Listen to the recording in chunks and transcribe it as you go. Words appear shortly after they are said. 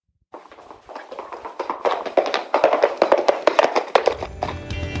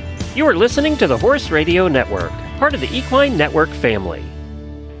You are listening to the Horse Radio Network, part of the Equine Network family.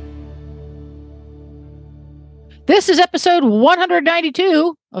 This is episode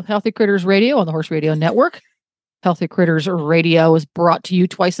 192 of Healthy Critters Radio on the Horse Radio Network. Healthy Critters Radio is brought to you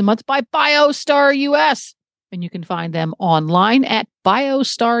twice a month by BioStar US, and you can find them online at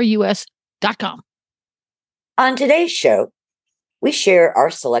biostarus.com. On today's show, we share our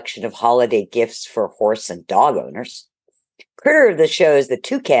selection of holiday gifts for horse and dog owners. Critter of the show is the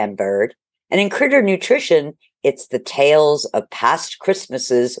Toucan bird, and in Critter Nutrition, it's the tales of past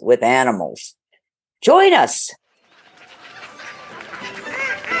Christmases with animals. Join us!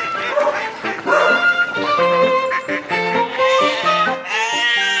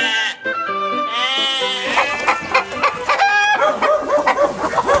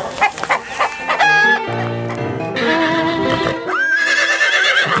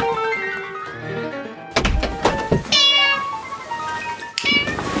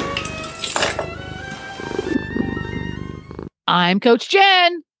 I'm Coach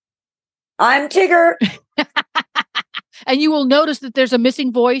Jen. I'm Tigger. And you will notice that there's a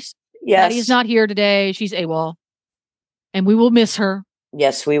missing voice. Yes. Patty is not here today. She's AWOL. And we will miss her.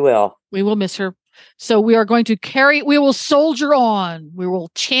 Yes, we will. We will miss her. So we are going to we will soldier on. We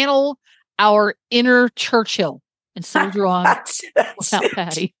will channel our inner Churchill and soldier on without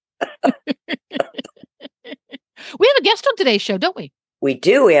Patty. We have a guest on today's show, don't we? We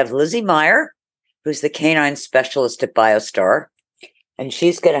do. We have Lizzie Meyer, who's the canine specialist at BioStar, and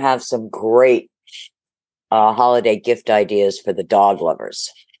she's going to have some great holiday gift ideas for the dog lovers.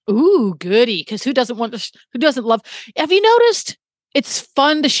 Ooh, goody! Because who doesn't love? Have you noticed it's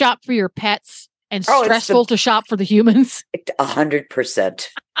fun to shop for your pets and stressful to shop for the humans? 100%.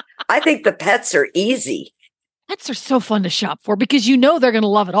 I think the pets are easy. Pets are so fun to shop for because you know they're going to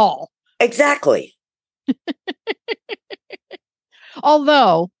love it all. Exactly.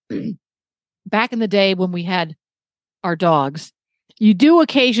 Although, back in the day when we had our dogs, you do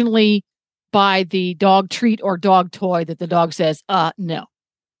occasionally buy the dog treat or dog toy that the dog says, no.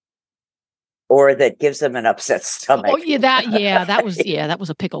 Or that gives them an upset stomach. Oh, yeah, that was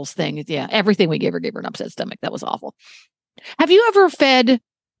a Pickles thing. Yeah, everything we gave her an upset stomach. That was awful. Have you ever fed,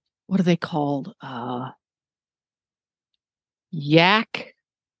 what are they called? Yak?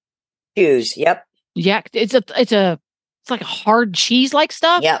 Chews, yep. Yak. It's like a hard cheese-like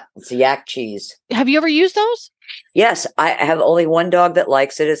stuff? Yep, it's a yak cheese. Have you ever used those? Yes, I have only one dog that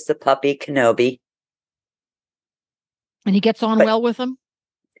likes it. It's the puppy, Kenobi. And he gets on well with them?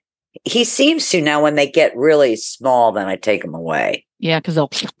 He seems to. Now when they get really small, then I take them away. Yeah, because they'll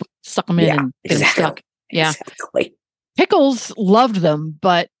suck them in and get them stuck. Yeah, exactly. Pickles loved them,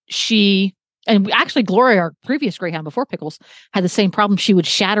 but actually Gloria, our previous greyhound before Pickles, had the same problem. She would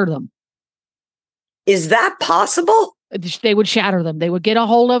shatter them. Is that possible? They would shatter them. They would get a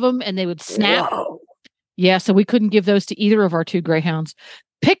hold of them and they would snap. Whoa. Yeah, so we couldn't give those to either of our two greyhounds.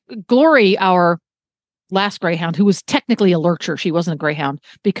 Glory, our last greyhound, who was technically a lurcher. She wasn't a greyhound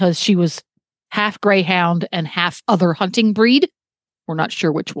because she was half greyhound and half other hunting breed. We're not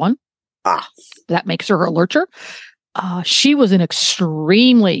sure which one. That makes her a lurcher. She was an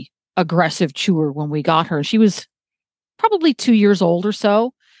extremely aggressive chewer when we got her. She was probably 2 years old or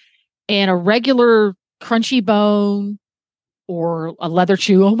so. And a regular crunchy bone or a leather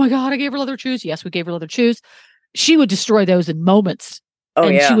chew. Oh my God, I gave her leather chews. Yes, we gave her leather chews. She would destroy those in moments. Oh,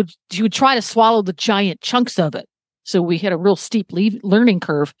 and yeah. She would try to swallow the giant chunks of it. So we had a real steep learning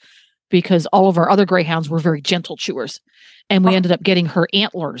curve because all of our other greyhounds were very gentle chewers. And we ended up getting her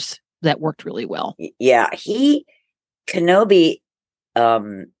antlers that worked really well. Yeah, Kenobi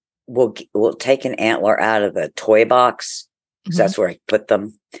will take an antler out of the toy box because that's where I put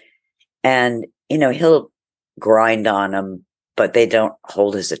them. And, he'll grind on them, but they don't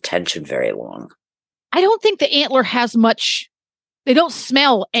hold his attention very long. I don't think the antler has much. They don't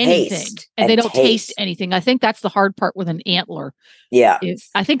smell anything and they don't taste anything. I think that's the hard part with an antler. Yeah.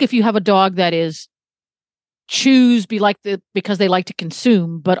 I think if you have a dog that is chews because they like to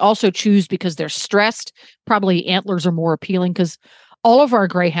consume, but also chews because they're stressed, probably antlers are more appealing because all of our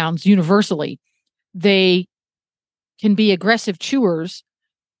greyhounds universally, they can be aggressive chewers,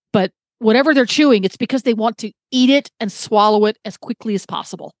 but whatever they're chewing, it's because they want to eat it and swallow it as quickly as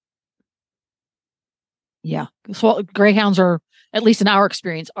possible. Yeah. So greyhounds are, at least in our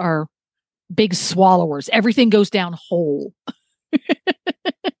experience, are big swallowers. Everything goes down whole.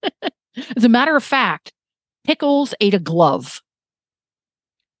 As a matter of fact, Pickles ate a glove.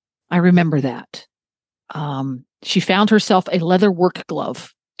 I remember that. She found herself a leather work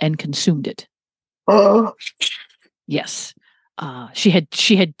glove and consumed it. Oh. Yes. She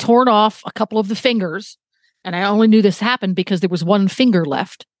had torn off a couple of the fingers, and I only knew this happened because there was one finger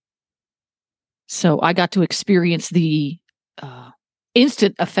left, So I got to experience the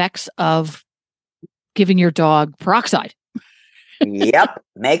instant effects of giving your dog peroxide. Yep.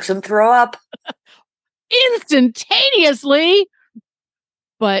 Makes them throw up. Instantaneously.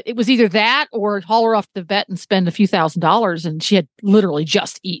 But it was either that or haul her off to the vet and spend a few $1,000s, and she had literally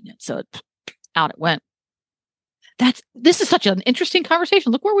just eaten it. So out it went. This is such an interesting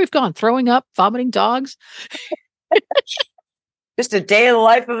conversation. Look where we've gone. Throwing up, vomiting dogs. Just a day in the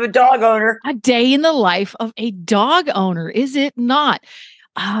life of a dog owner. A day in the life of a dog owner, is it not?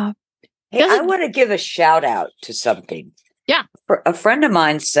 Hey, I want to give a shout out to something. Yeah. A friend of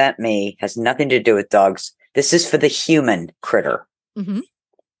mine sent me, has nothing to do with dogs. This is for the human critter. Mm-hmm.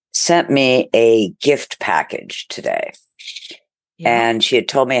 Sent me a gift package today. Yeah. And she had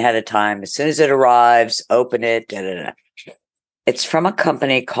told me ahead of time, as soon as it arrives, open it. Da, da, da. It's from a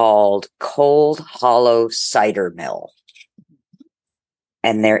company called Cold Hollow Cider Mill.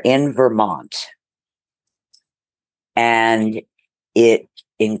 And they're in Vermont. And it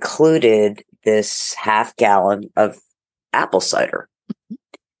included this half gallon of apple cider.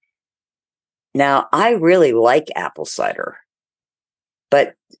 Now, I really like apple cider,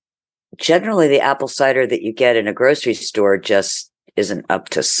 but generally the apple cider that you get in a grocery store just isn't up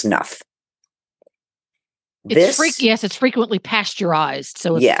to snuff. It's frequently pasteurized,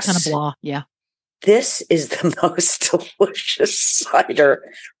 so it's kind of blah. Yeah. This is the most delicious cider.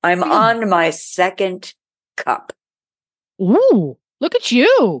 I'm on my second cup. Ooh, look at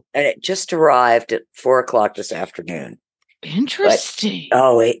you. And it just arrived at 4:00 this afternoon. Interesting.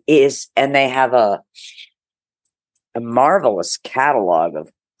 But, it is. And they have a marvelous catalog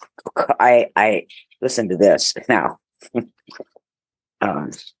of, I listen to this now.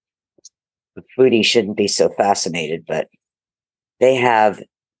 The foodie shouldn't be so fascinated, but they have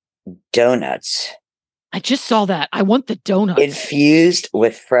donuts. I just saw that. I want the donuts. Infused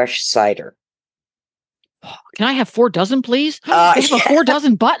with fresh cider. Can I have 4 dozen, please? They have a 4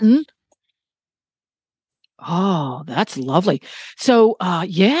 dozen button. Oh, that's lovely. So,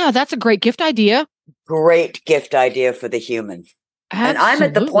 that's a great gift idea. Great gift idea for the human. Absolutely. And I'm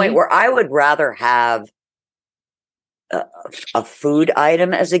at the point where I would rather have a food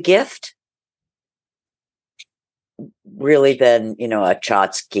item as a gift, really, than, a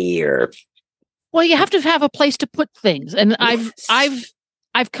tchotchke or. Well, you have to have a place to put things, and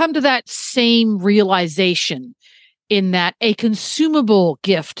I've come to that same realization in that a consumable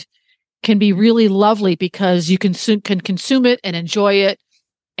gift can be really lovely because you can consume it and enjoy it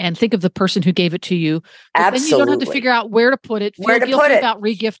and think of the person who gave it to you. But Absolutely. then you don't have to figure out where to put it. Feel guilty about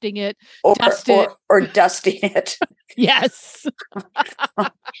regifting it, dust it. Or dusting it. Yes.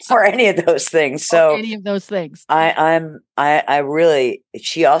 For any of those things. So any of those things. I really,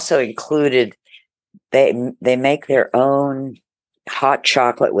 she also included, they make their own hot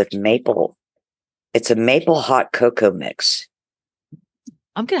chocolate with maple. It's a maple hot cocoa mix.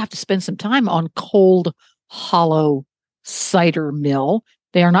 I'm going to have to spend some time on Cold Hollow Cider Mill.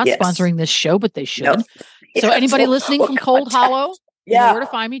 They are not sponsoring this show, but they should. No. So anybody listening from Cold Hollow, you know where to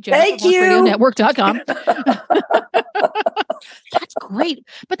find me, JenniferHorseRadioNetwork.com. That's great.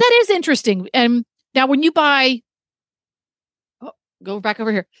 But that is interesting. And now when you buy, go back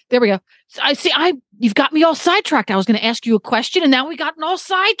over here. There we go. So you've got me all sidetracked. I was going to ask you a question, and now we gotten all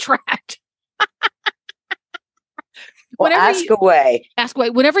sidetracked. Ask away. Ask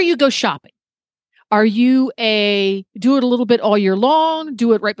away. Whenever you go shopping, are you do it a little bit all year long?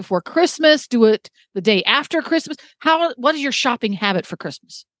 Do it right before Christmas? Do it the day after Christmas? What is your shopping habit for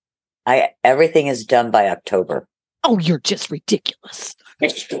Christmas? Everything is done by October. Oh, you're just ridiculous.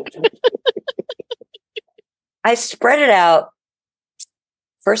 I spread it out,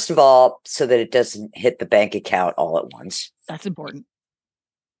 first of all, so that it doesn't hit the bank account all at once. That's important.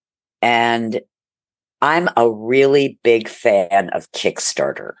 And I'm a really big fan of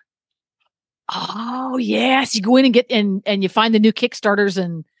Kickstarter. Oh, yes. You go in and get and you find the new Kickstarters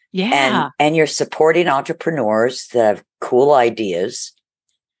and and you're supporting entrepreneurs that have cool ideas.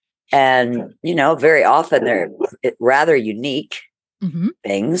 And, very often they're rather unique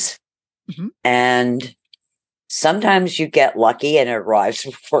things. Mm-hmm. And sometimes you get lucky and it arrives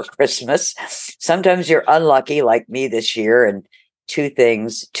before Christmas. Sometimes you're unlucky, like me this year, and two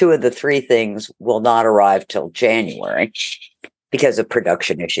of the 3 things will not arrive till January because of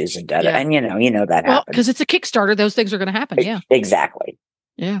production issues and data. Yeah. And that happens. Because it's a Kickstarter, those things are going to happen. Yeah, exactly.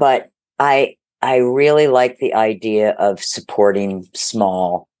 Yeah. But I really like the idea of supporting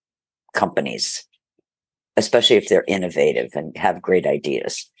small companies, especially if they're innovative and have great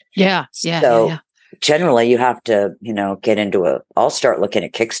ideas. Yeah. So generally you have to, get into I'll start looking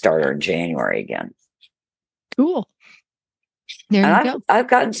at Kickstarter in January again. Cool. There And you go. I've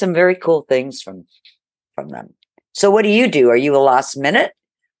gotten some very cool things from them. So what do? Are you a last minute?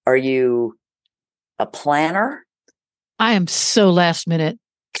 Are you a planner? I am so last minute,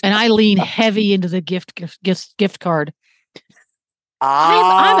 and I lean heavy into the gift card.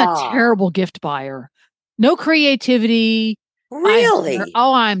 I'm a terrible gift buyer. No creativity. Really?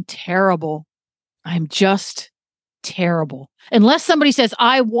 I'm terrible. I'm just terrible. Unless somebody says,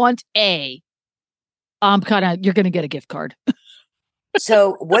 I want you're going to get a gift card.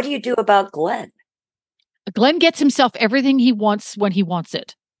 So what do you do about Glenn? Glenn gets himself everything he wants when he wants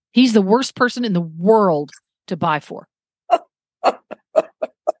it. He's the worst person in the world to buy for.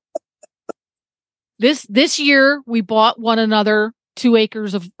 This year, we bought one another 5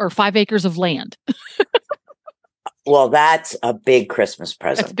 acres of land. Well, that's a big Christmas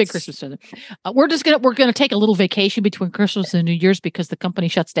present. That's a big Christmas present. We're gonna take a little vacation between Christmas and New Year's because the company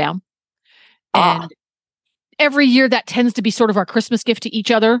shuts down. And every year that tends to be sort of our Christmas gift to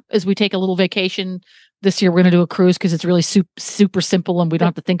each other as we take a little vacation. This year we're going to do a cruise because it's really super simple and we don't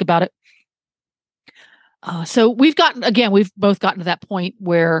have to think about it. So we've both gotten to that point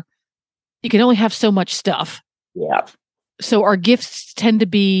where you can only have so much stuff. Yeah. So our gifts tend to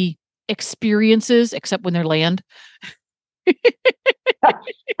be experiences, except when they're land.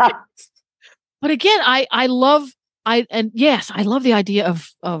 But again, I love the idea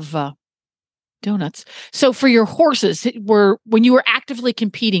of donuts. So for your horses, when you were actively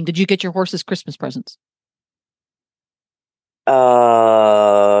competing, did you get your horses Christmas presents?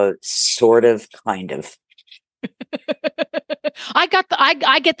 Sort of, kind of.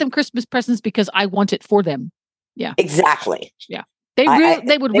 I get them Christmas presents because I want it for them. Yeah, exactly. Yeah,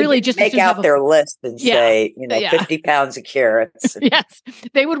 they would really just make out their list and say, 50 pounds of carrots. Yes,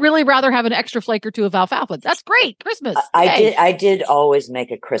 they would really rather have an extra flake or two of alfalfa. That's great, Christmas. I did always make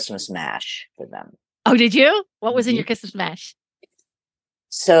a Christmas mash for them. Oh, did you? What was in your Christmas mash?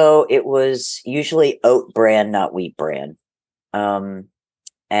 So it was usually oat bran, not wheat bran,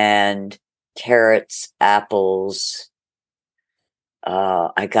 and carrots, apples.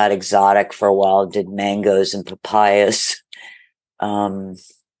 I got exotic for a while, did mangoes and papayas, and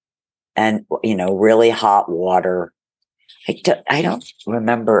really hot water. I don't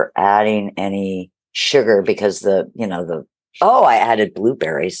remember adding any sugar because I added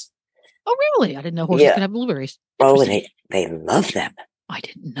blueberries. Oh, really? I didn't know horses could have blueberries. Oh, they love them. I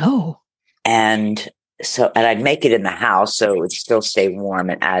didn't know. And I'd make it in the house so it would still stay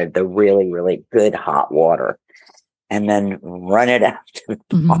warm, and added the really, really good hot water, and then run it out to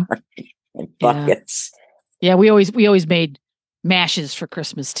the barn in buckets. Yeah, we always made mashes for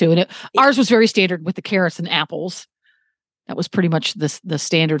Christmas too, and ours was very standard with the carrots and apples. That was pretty much the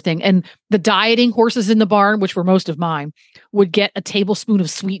standard thing. And the dieting horses in the barn, which were most of mine, would get a tablespoon of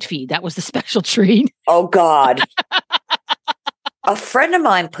sweet feed. That was the special treat. Oh God. A friend of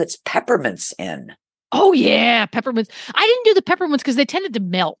mine puts peppermints in. Oh yeah, peppermints. I didn't do the peppermints because they tended to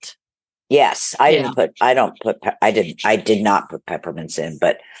melt. Yes, I did not put peppermints in,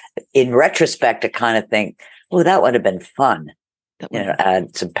 but in retrospect, I kind of think, oh, that would have been fun.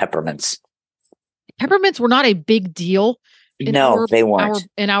 Add some peppermints. Peppermints were not a big deal. They weren't.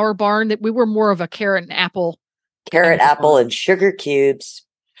 In our barn, that we were more of a carrot and apple. Carrot, apple, and sugar cubes.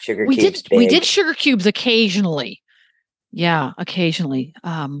 We did sugar cubes occasionally. Yeah, occasionally.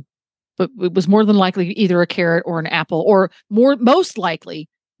 But it was more than likely either a carrot or an apple, or most likely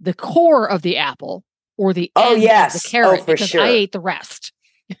the core of the apple or the end of the carrot, because sure. I ate the rest.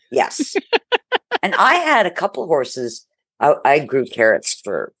 Yes. And I had a couple horses. I grew carrots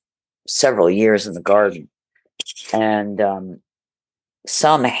for several years in the garden. And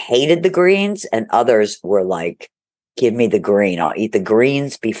some hated the greens, and others were like, give me the green. I'll eat the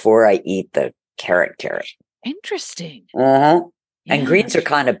greens before I eat the carrot. Interesting. Uh-huh. Yeah. And greens are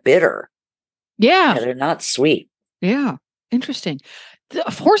kind of bitter. Yeah. They're not sweet. Yeah. Interesting. The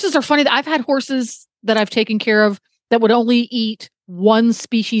horses are funny. I've had horses that I've taken care of that would only eat one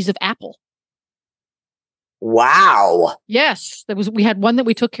species of apple. Wow. Yes. We had one that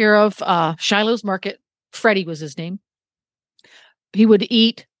we took care of, Shiloh's Market. Freddie was his name. He would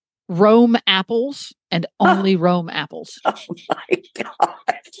eat Rome apples and only Rome apples. Oh my God.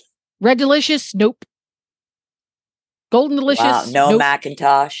 Red Delicious? Nope. Golden Delicious? Wow. No nope.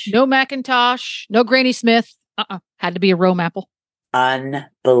 McIntosh? No McIntosh. No Granny Smith. Had to be a Rome apple.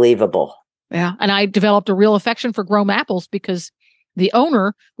 Unbelievable. Yeah. And I developed a real affection for Rome apples because the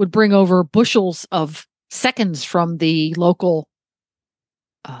owner would bring over bushels of seconds from the local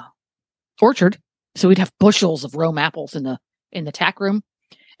orchard. So we'd have bushels of Rome apples in the tack room.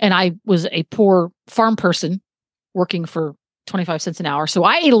 And I was a poor farm person working for 25 cents an hour. So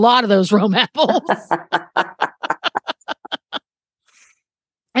I ate a lot of those Rome apples.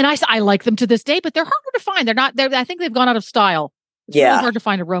 And I like them to this day, but they're harder to find. I think they've gone out of style. It's really hard to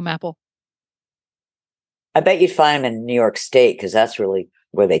find a Rome apple. I bet you'd find them in New York State because that's really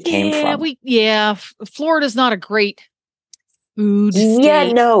where they came from. Florida's not a great food state.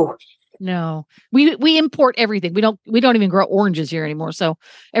 Yeah, no. We import everything. We don't even grow oranges here anymore. So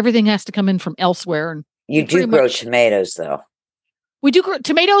everything has to come in from elsewhere. And you do grow tomatoes, though. We do grow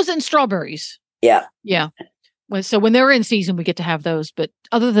tomatoes and strawberries. Yeah. Yeah. So when they're in season, we get to have those. But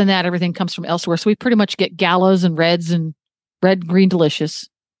other than that, everything comes from elsewhere. So we pretty much get galas and reds and red, green, delicious.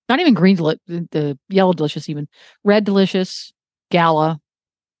 Not even green, the yellow delicious, even red delicious, gala.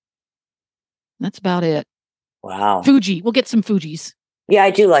 That's about it. Wow. Fuji. We'll get some Fujis. Yeah,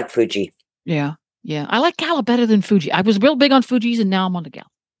 I do like Fuji. Yeah. Yeah. I like gala better than Fuji. I was real big on Fujis and now I'm on the gala.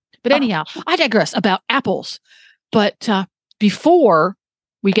 But anyhow, I digress about apples. But before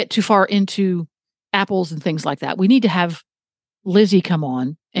we get too far into apples and things like that, we need to have Lizzie come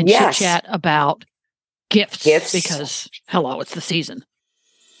on and chit chat about gifts. Because, hello, it's the season.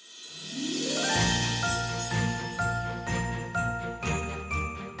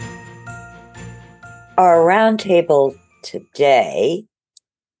 Our roundtable today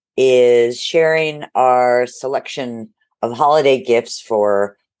is sharing our selection of holiday gifts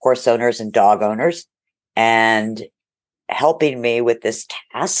for horse owners and dog owners. And helping me with this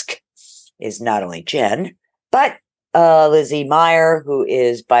task is not only Jen, but Lizzie Meyer, who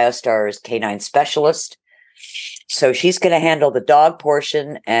is BioStar's canine specialist. So she's going to handle the dog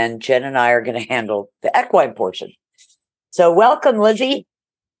portion, and Jen and I are going to handle the equine portion. So welcome, Lizzie.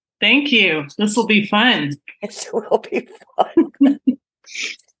 Thank you. This will be fun. It will be fun.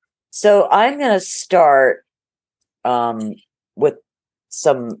 So I'm going to start with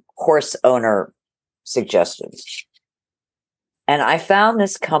some horse owner suggestions. And I found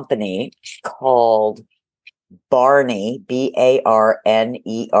this company called Barney, BARNERY.de,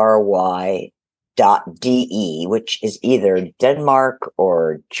 which is either Denmark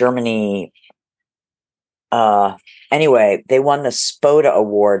or Germany. Anyway, they won the Spoda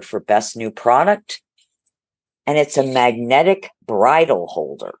Award for Best New Product, and it's a magnetic bridle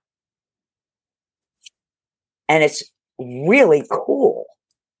holder. And it's really cool.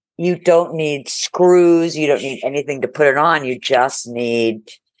 You don't need screws. You don't need anything to put it on. You just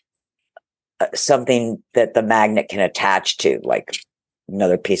need something that the magnet can attach to, like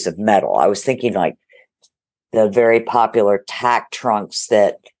another piece of metal. I was thinking like the very popular tack trunks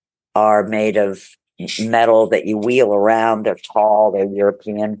that are made of metal that you wheel around. They're tall. They're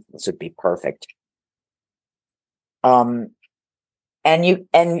European. This would be perfect. And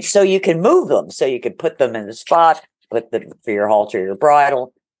so you can move them. So you can put them in the spot, put them for your halter, your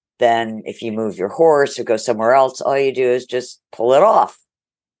bridle. Then if you move your horse or go somewhere else, all you do is just pull it off.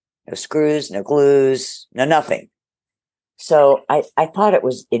 No screws, no glues, no nothing. So I thought it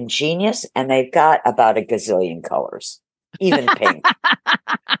was ingenious, and they've got about a gazillion colors, even pink.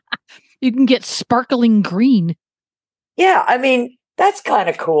 You can get sparkling green. Yeah, I mean, that's kind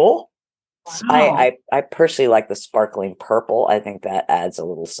of cool. Wow. I personally like the sparkling purple. I think that adds a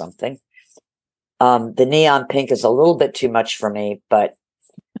little something. The neon pink is a little bit too much for me, but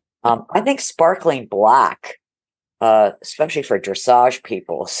I think sparkling black, especially for dressage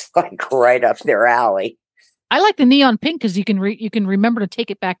people, is like right up their alley. I like the neon pink because you can remember to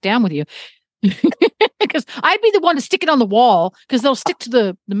take it back down with you. Because I'd be the one to stick it on the wall because they'll stick to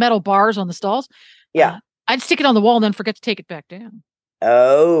the metal bars on the stalls. Yeah. I'd stick it on the wall and then forget to take it back down.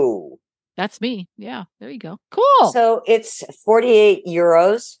 Oh. That's me. Yeah. There you go. Cool. So it's 48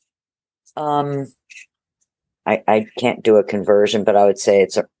 euros. I can't do a conversion, but I would say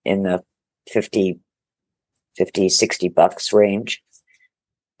it's in the 50, $60 range.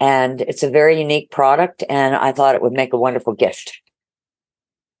 And it's a very unique product, and I thought it would make a wonderful gift.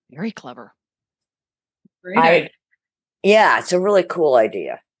 Very clever. Yeah, it's a really cool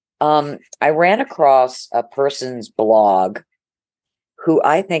idea. I ran across a person's blog who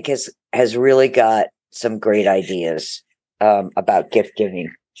I think has really got some great ideas about gift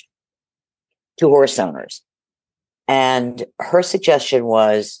giving to horse owners. And her suggestion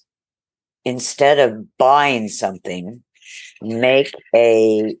was, instead of buying something, make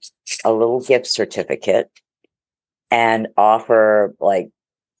a little gift certificate and offer, like,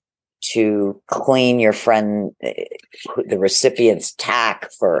 to clean your friend, the recipient's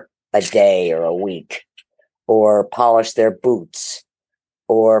tack for a day or a week, or polish their boots,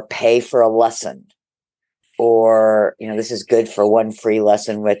 or pay for a lesson, or, this is good for one free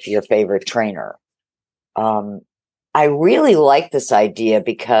lesson with your favorite trainer. I really like this idea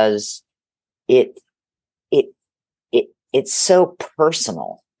because it's so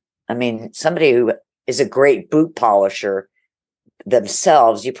personal. I mean, somebody who is a great boot polisher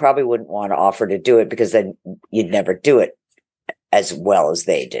themselves, you probably wouldn't want to offer to do it because then you'd never do it as well as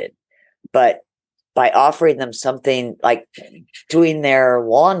they did. But by offering them something like doing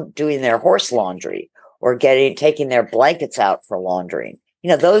their horse laundry or taking their blankets out for laundering,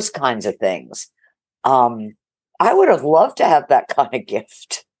 those kinds of things. I would have loved to have that kind of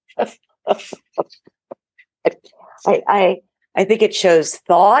gift. I think it shows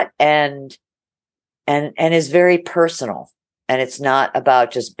thought and is very personal, and it's not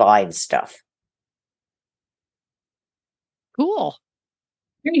about just buying stuff. Cool.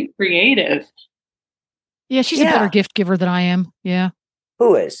 Very creative. Yeah, she's a better gift giver than I am. Yeah.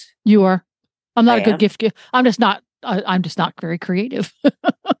 Who is? You are. I'm not a good gift giver. I'm just not very creative.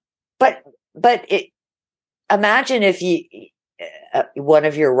 But imagine if you one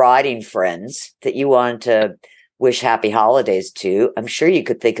of your riding friends that you wanted to wish happy holidays to, I'm sure you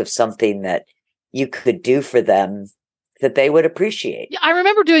could think of something that you could do for them that they would appreciate. Yeah, I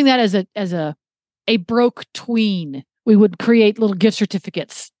remember doing that as a broke tween. We would create little gift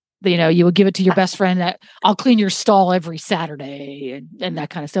certificates. You would give it to your best friend that I'll clean your stall every Saturday and that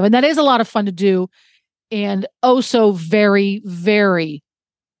kind of stuff. And that is a lot of fun to do. And so very, very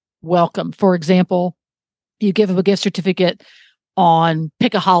welcome. For example, you give them a gift certificate on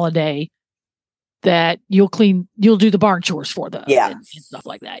pick a holiday that you'll do the barn chores for them. And stuff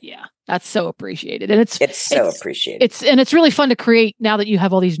like that. Yeah. That's so appreciated. And it's so appreciated. It's really fun to create now that you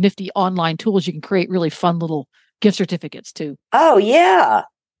have all these nifty online tools. You can create really fun little gift certificates too. Oh yeah.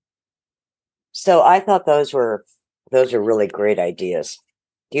 So I thought those were really great ideas.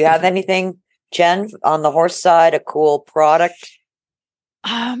 Do you have anything, Jen, on the horse side, a cool product?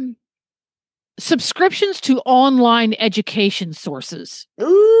 Subscriptions to online education sources.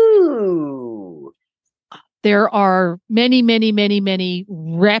 Ooh. There are many, many, many, many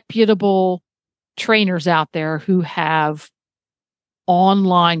reputable trainers out there who have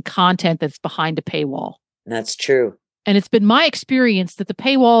online content that's behind a paywall. That's true. And it's been my experience that the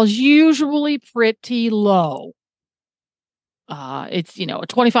paywall is usually pretty low. It's,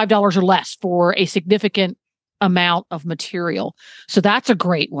 $25 or less for a significant amount of material. So that's a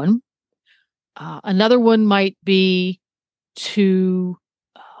great one. Another one might be to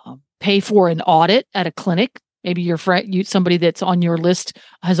pay for an audit at a clinic. Maybe your friend, somebody that's on your list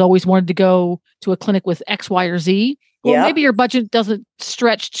has always wanted to go to a clinic with X, Y, or Z. Well, maybe your budget doesn't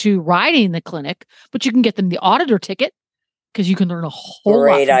stretch to riding the clinic, but you can get them the auditor ticket because you can learn a whole lot.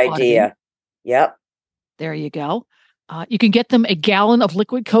 Great idea. Auditing. Yep. There you go. You can get them a gallon of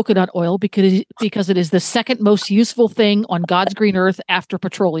liquid coconut oil because it is the second most useful thing on God's green earth after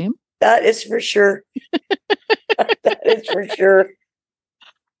petroleum. That is for sure. That is for sure.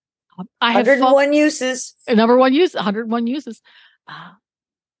 101 uses. Number one use, 101 uses.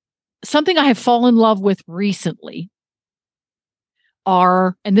 Something I have fallen in love with recently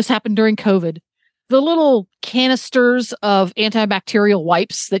are, and this happened during COVID, the little canisters of antibacterial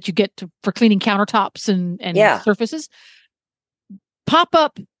wipes that you get for cleaning countertops and surfaces.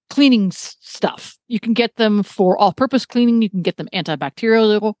 Pop-up cleaning stuff. You can get them for all-purpose cleaning. You can get them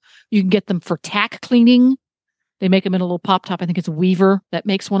antibacterial. You can get them for tack cleaning. They make them in a little pop top. I think it's Weaver that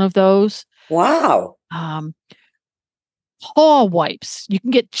makes one of those. Wow. Paw wipes. You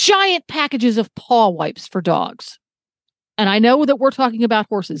can get giant packages of paw wipes for dogs. And I know that we're talking about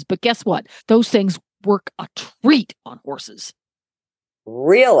horses, but guess what? Those things work a treat on horses.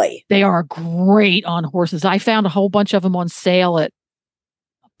 Really? They are great on horses. I found a whole bunch of them on sale at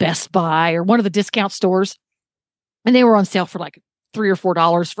Best Buy or one of the discount stores. And they were on sale for like $3 or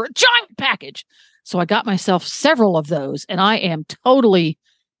 $4 for a giant package. So I got myself several of those, and I am totally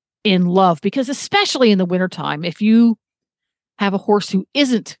in love because especially in the wintertime, if you have a horse who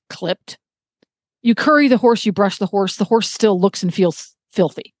isn't clipped, you curry the horse, you brush the horse still looks and feels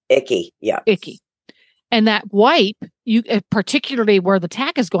filthy. Icky. Yeah. Icky. And that wipe, particularly where the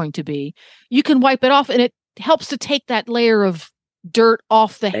tack is going to be, you can wipe it off and it helps to take that layer of dirt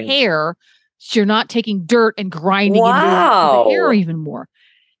off the hair. So you're not taking dirt and grinding into the hair even more.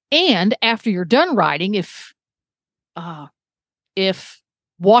 And after you're done riding, if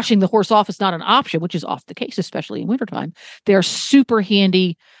washing the horse off is not an option, which is often the case, especially in wintertime, they're super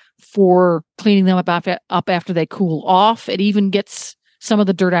handy for cleaning them up after they cool off. It even gets some of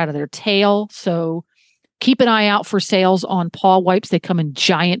the dirt out of their tail. So keep an eye out for sales on paw wipes. They come in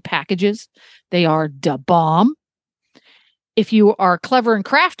giant packages. They are da bomb. If you are clever and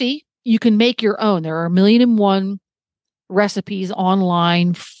crafty, you can make your own. There are 1,000,001 recipes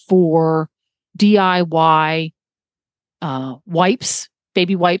online for DIY wipes,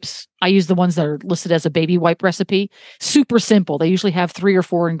 baby wipes. I use the ones that are listed as a baby wipe recipe. Super simple. They usually have 3 or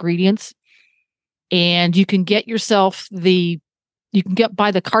 4 ingredients. And you can get yourself the You can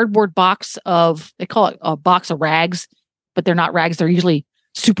buy the cardboard box of, they call it a box of rags, but they're not rags. They're usually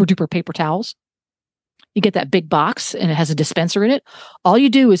super duper paper towels. You get that big box and it has a dispenser in it. All you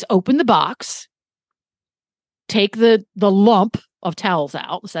do is open the box, take the lump of towels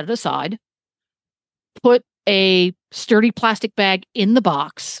out, set it aside, put a sturdy plastic bag in the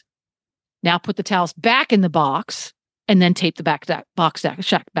box. Now put the towels back in the box and then tape the box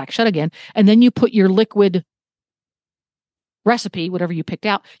back shut again. And then you put your liquid recipe, whatever you picked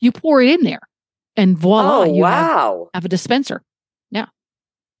out, you pour it in there and voila, you have a dispenser. Yeah.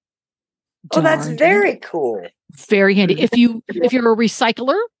 Oh, that's very cool. Very handy. If you're a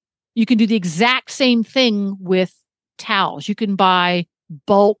recycler, you can do the exact same thing with towels. You can buy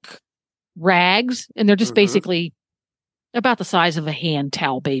bulk rags, and they're just basically about the size of a hand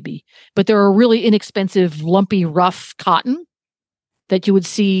towel baby. But they're a really inexpensive, lumpy, rough cotton that you would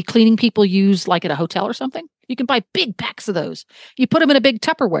see cleaning people use like at a hotel or something. You can buy big packs of those. You put them in a big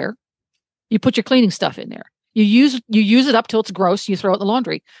Tupperware. You put your cleaning stuff in there. You use it up till it's gross. You throw it in the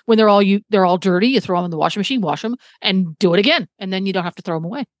laundry. When they're all dirty, you throw them in the washing machine, wash them, and do it again. And then you don't have to throw them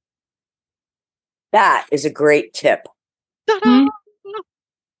away. That is a great tip. Ta-da!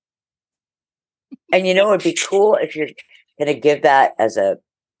 And it would be cool if you're going to give that as a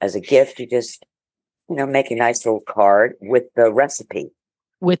gift. You just make a nice little card with the recipe.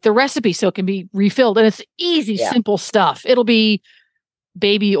 So it can be refilled, and it's easy, simple stuff. It'll be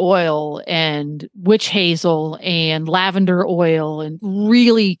baby oil and witch hazel and lavender oil and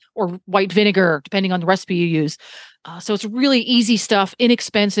or white vinegar, depending on the recipe you use. So it's really easy stuff,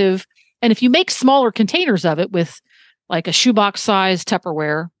 inexpensive. And if you make smaller containers of it with like a shoebox size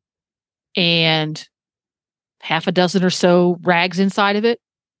Tupperware and half a dozen or so rags inside of it,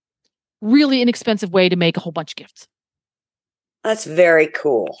 really inexpensive way to make a whole bunch of gifts. That's very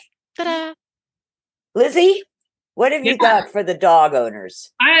cool. Ta-da! Lizzie, what have you got for the dog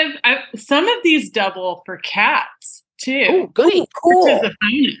owners? I've some of these double for cats too. Oh, goody. Cool. Which is a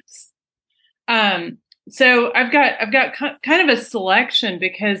bonus. So I've got kind of a selection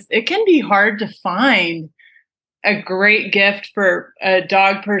because it can be hard to find a great gift for a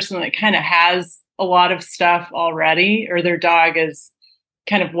dog person that kind of has a lot of stuff already, or their dog is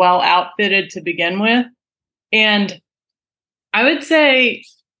kind of well outfitted to begin with. And I would say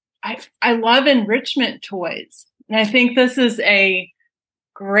I love enrichment toys. And I think this is a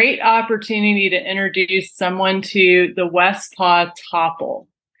great opportunity to introduce someone to the Westpaw Topple,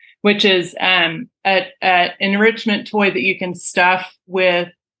 which is an enrichment toy that you can stuff with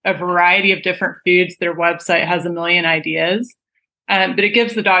a variety of different foods. Their website has a million ideas, but it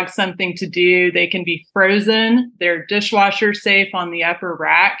gives the dog something to do. They can be frozen. They're dishwasher safe on the upper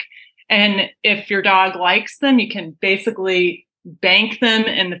rack. And if your dog likes them, you can basically bank them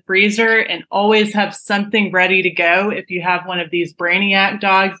in the freezer and always have something ready to go if you have one of these brainiac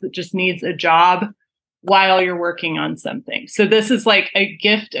dogs that just needs a job while you're working on something. So this is like a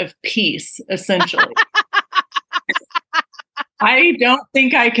gift of peace, essentially. I don't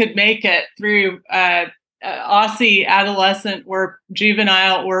think I could make it through Aussie adolescent or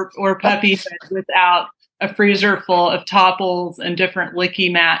juvenile or puppyhood without a freezer full of topples and different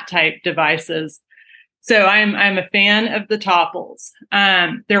licky mat type devices. So I'm a fan of the topples.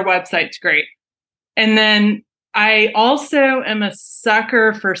 Their website's great. And then I also am a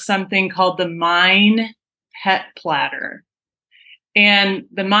sucker for something called the Mine Pet Platter. And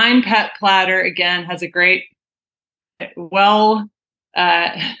the Mine Pet Platter, again, has a great, well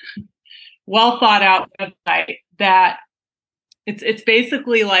thought out website that it's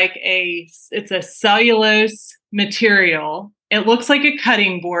basically like it's a cellulose material. It looks like a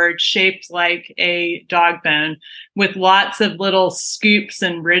cutting board shaped like a dog bone with lots of little scoops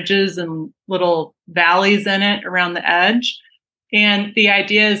and ridges and little valleys in it around the edge. And the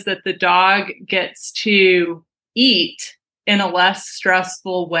idea is that the dog gets to eat in a less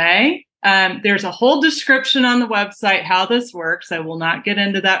stressful way. There's a whole description on the website how this works. I will not get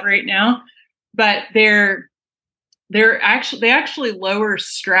into that right now, but they actually lower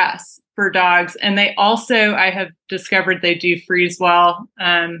stress for dogs. And they also, I have discovered they do freeze well,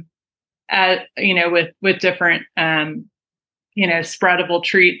 with different, spreadable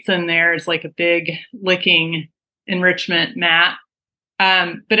treats in there is like a big licking enrichment mat.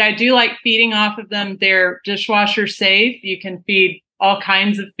 But I do like feeding off of them. They're dishwasher safe. You can feed all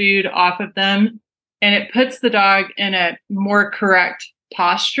kinds of food off of them. And it puts the dog in a more correct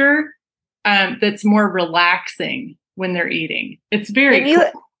posture that's more relaxing when they're eating. It's very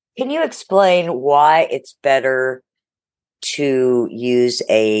cool. Can you explain why it's better to use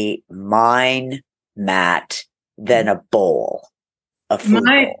a mine mat than a bowl, a food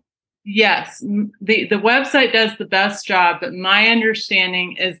bowl? Yes, the website does the best job, but my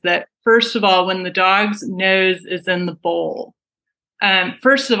understanding is that, first of all, when the dog's nose is in the bowl,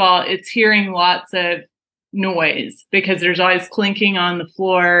 first of all, it's hearing lots of noise because there's always clinking on the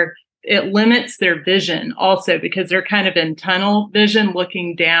floor. It limits their vision also because they're kind of in tunnel vision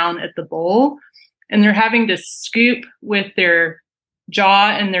looking down at the bowl, and they're having to scoop with their jaw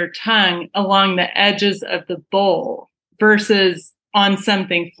and their tongue along the edges of the bowl versus on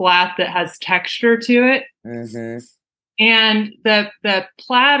something flat that has texture to it. Mm-hmm. And the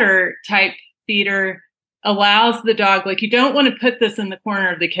platter type feeder allows the dog, like, you don't want to put this in the corner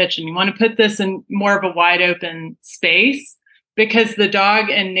of the kitchen. You want to put this in more of a wide open space because the dog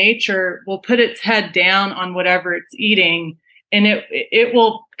in nature will put its head down on whatever it's eating, and it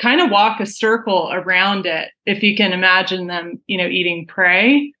will kind of walk a circle around it. If you can imagine them, eating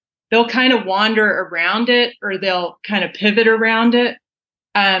prey, they'll kind of wander around it, or they'll kind of pivot around it.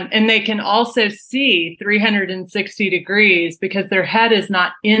 And they can also see 360 degrees because their head is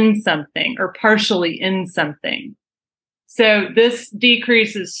not in something or partially in something. So this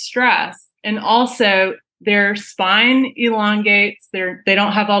decreases stress, and also their spine elongates. They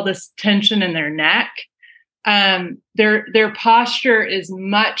don't have all this tension in their neck. Their posture is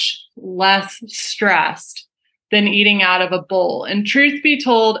much less stressed than eating out of a bowl. And truth be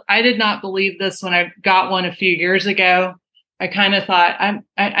told, I did not believe this when I got one a few years ago. I kind of thought,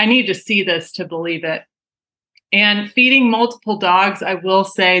 I need to see this to believe it. And feeding multiple dogs, I will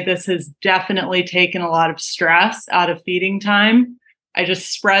say this has definitely taken a lot of stress out of feeding time. I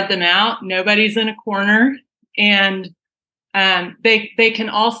just spread them out. Nobody's in a corner. And they can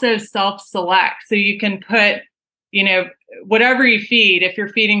also self-select. So you can put, whatever you feed, if you're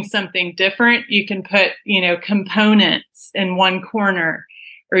feeding something different, you can put, components in one corner,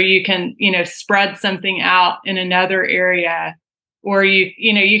 or you can, spread something out in another area, or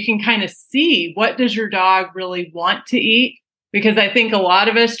you can kind of see, what does your dog really want to eat? Because I think a lot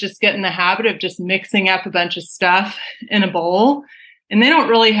of us just get in the habit of just mixing up a bunch of stuff in a bowl, and they don't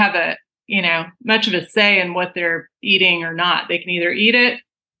really have much of a say in what they're eating or not. They can either eat it,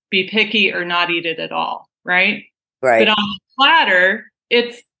 be picky, or not eat it at all. Right. Right. But on the platter,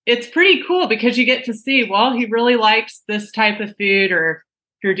 it's pretty cool because you get to see, well, he really likes this type of food, or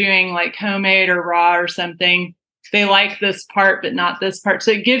if you're doing like homemade or raw or something, they like this part, but not this part.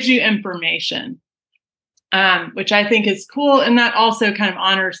 So it gives you information, which I think is cool. And that also kind of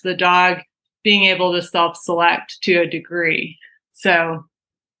honors the dog being able to self-select to a degree. So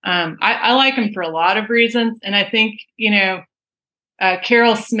I like them for a lot of reasons. And I think,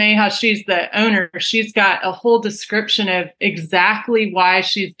 Carol Smeha, she's the owner. She's got a whole description of exactly why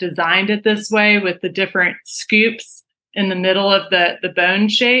she's designed it this way, with the different scoops in the middle of the bone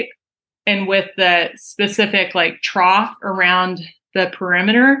shape, and with the specific like trough around the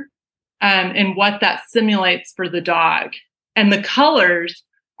perimeter, and what that simulates for the dog. And the colors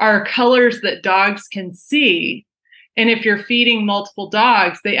are colors that dogs can see. And if you're feeding multiple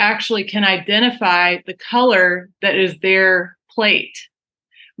dogs, they actually can identify the color that is their plate,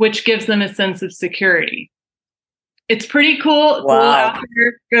 which gives them a sense of security. It's pretty cool. It's a little out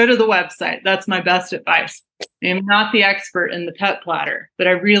there. Go to the website. That's my best advice. I'm not the expert in the pet platter, but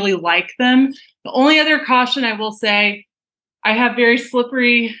I really like them. The only other caution I will say, I have very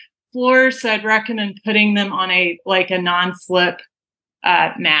slippery floors, so I'd recommend putting them on a non-slip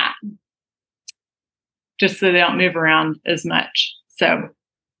mat, just so they don't move around as much. So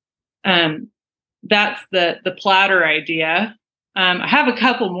that's the platter idea. I have a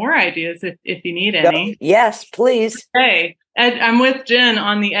couple more ideas if you need any. Yes, please. Okay. I'm with Jen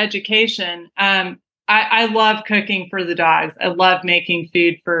on the education. I love cooking for the dogs. I love making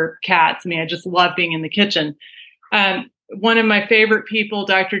food for cats. I mean, I just love being in the kitchen. One of my favorite people,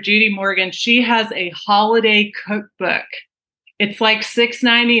 Dr. Judy Morgan, she has a holiday cookbook. It's like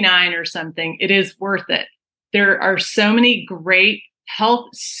 $6.99 or something. It is worth it. There are so many great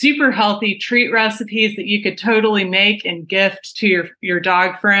super healthy treat recipes that you could totally make and gift to your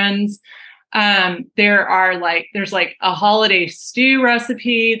dog friends. There's like a holiday stew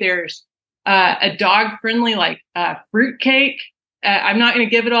recipe. There's a dog friendly fruit cake. I'm not going to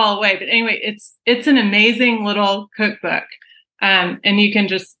give it all away, but anyway, it's an amazing little cookbook, and you can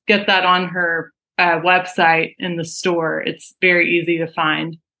just get that on her website in the store. It's very easy to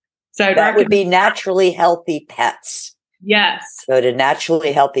find. So that would be Naturally Healthy Pets. Yes. Go to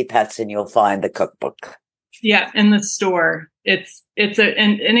Naturally Healthy Pets and you'll find the cookbook. Yeah, in the store. It's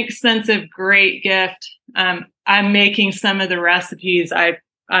an inexpensive, great gift. I'm making some of the recipes.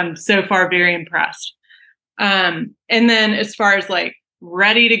 I'm so far very impressed. And then as far as like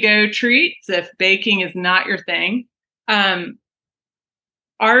ready to go treats, if baking is not your thing,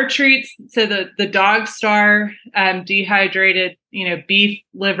 our treats, so the Dog Star dehydrated, beef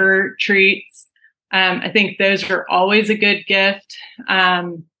liver treats. I think those are always a good gift.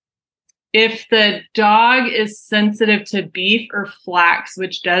 If the dog is sensitive to beef or flax,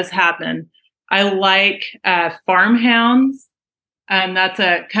 which does happen, I like Farmhounds. That's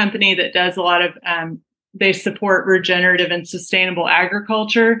a company that does a lot of, they support regenerative and sustainable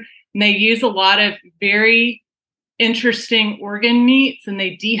agriculture. And they use a lot of very interesting organ meats, and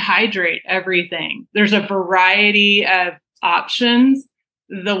they dehydrate everything. There's a variety of options.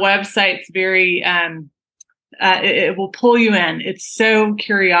 The website's very, it will pull you in. It's so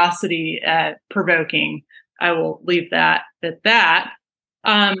curiosity provoking. I will leave that at that.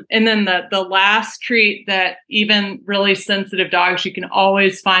 And then the last treat that even really sensitive dogs, you can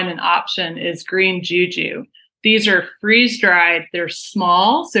always find an option, is green juju. These are freeze dried. They're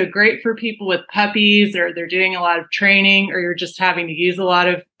small, so great for people with puppies, or they're doing a lot of training, or you're just having to use a lot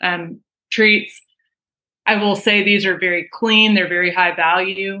of treats. I will say these are very clean. They're very high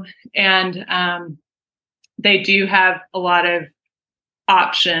value, and they do have a lot of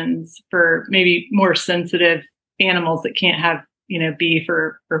options for maybe more sensitive animals that can't have, beef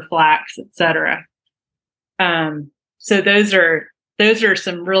or flax, etc. So those are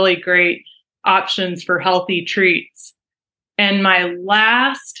some really great options for healthy treats. And my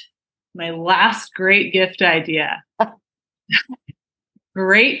last great gift idea,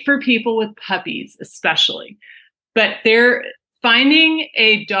 great for people with puppies, especially, but they're finding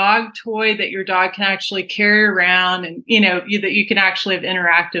a dog toy that your dog can actually carry around and, that you can actually have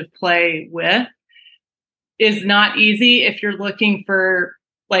interactive play with is not easy if you're looking for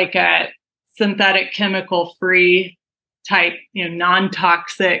like a synthetic chemical free type,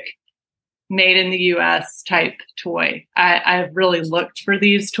 non-toxic, made in the US type toy. I've really looked for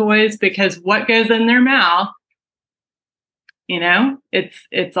these toys because what goes in their mouth,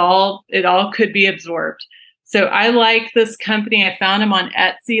 it all could be absorbed. So I like this company. I found them on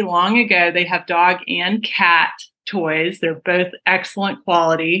Etsy long ago. They have dog and cat toys. They're both excellent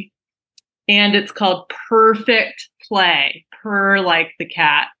quality. And it's called Perfect Play, purr like the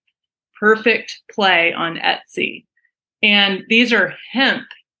cat. Perfect Play on Etsy. And these are hemp.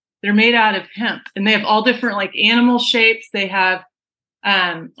 They're made out of hemp. And they have all different like animal shapes. They have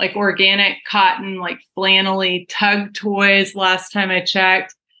like organic cotton, like flannelly tug toys last time I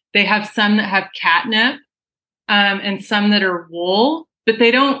checked. They have some that have catnip. And some that are wool, but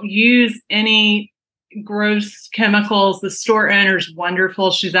they don't use any gross chemicals. The store owner's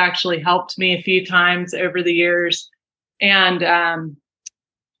wonderful. She's actually helped me a few times over the years. And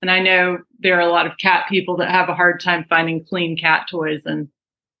I know there are a lot of cat people that have a hard time finding clean cat toys, and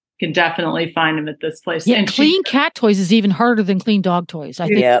can definitely find them at this place. Yeah, and clean cat toys is even harder than clean dog toys. I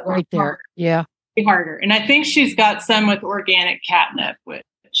think right there. Yeah. Harder. And I think she's got some with organic catnip, which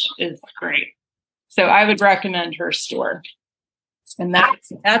is great. So I would recommend her store. And that's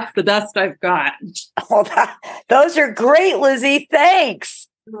the best I've got. Oh, those are great, Lizzie. Thanks.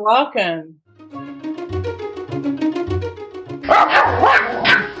 You're welcome.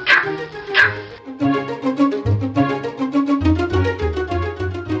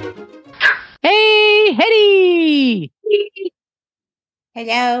 Hey, Hetty.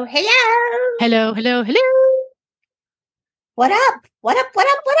 Hello. Hello. What up? What up?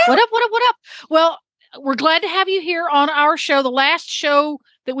 Well, we're glad to have you here on our show, the last show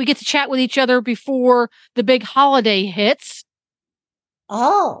that we get to chat with each other before the big holiday hits.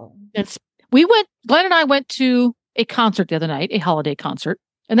 Oh. Glenn and I went to a concert the other night, a holiday concert,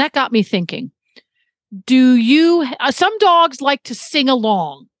 and that got me thinking. Some dogs like to sing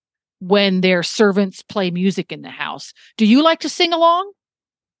along when their servants play music in the house. Do you like to sing along?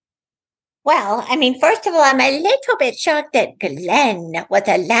 Well, first of all, I'm a little bit shocked that Glenn was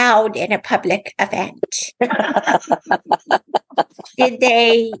allowed in a public event. Did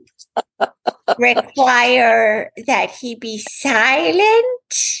they require that he be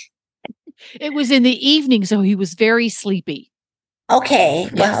silent? It was in the evening, so he was very sleepy. Okay.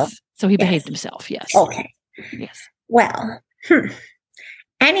 Well, yes. So he behaved himself. Yes. Okay. Yes. Well,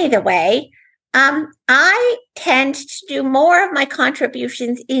 either way, I tend to do more of my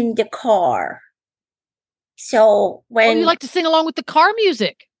contributions in the car. So when you like to sing along with the car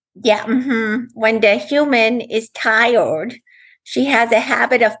music. Yeah. Mm-hmm. When the human is tired, she has a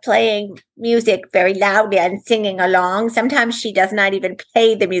habit of playing music very loudly and singing along. Sometimes she does not even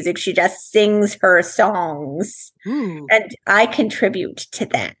play the music. She just sings her songs. Ooh. And I contribute to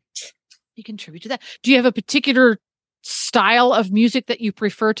that. You contribute to that. Do you have a particular style of music that you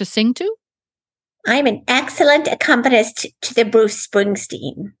prefer to sing to? I'm an excellent accompanist to the Bruce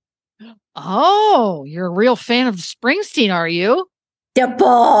Springsteen. Oh, you're a real fan of Springsteen, are you? The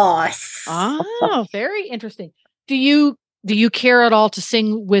boss. Oh, very interesting. Do you care at all to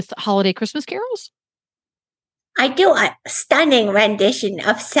sing with holiday Christmas carols? I do a stunning rendition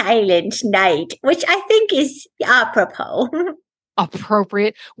of Silent Night, which I think is apropos.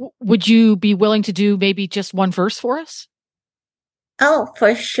 Appropriate. Would you be willing to do maybe just one verse for us? Oh,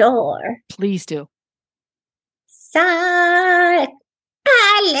 for sure. Please do. Silent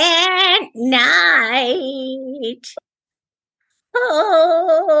night.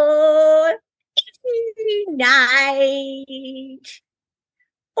 Oh, night.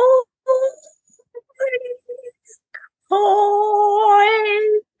 Oh, it's cold.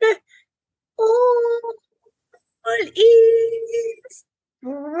 All is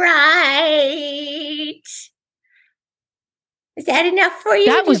right. Is that enough for you?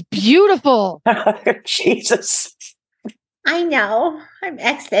 That was beautiful. Jesus. I know. I'm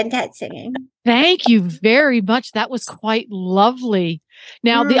excellent at singing. Thank you very much. That was quite lovely.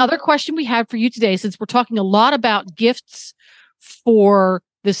 Now, the other question we have for you today, since we're talking a lot about gifts for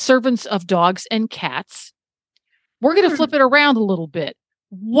the servants of dogs and cats, we're going to flip it around a little bit.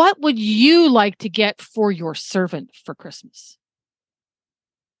 What would you like to get for your servant for Christmas?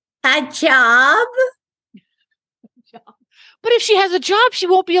 A job? But if she has a job, she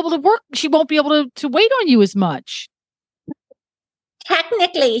won't be able to work. She won't be able to wait on you as much.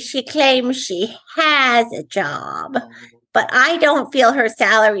 Technically, she claims she has a job, but I don't feel her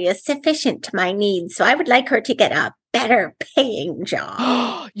salary is sufficient to my needs, so I would like her to get a better paying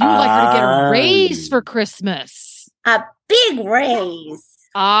job. You would like her to get a raise for Christmas. A big raise.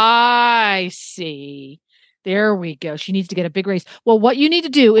 I see. There we go. She needs to get a big raise. Well, what you need to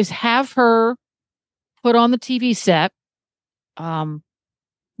do is have her put on the TV set the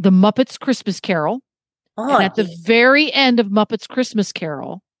Muppets Christmas Carol. Oh, And at the very end of Muppets Christmas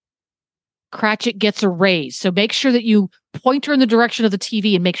Carol, Cratchit gets a raise. So make sure that you point her in the direction of the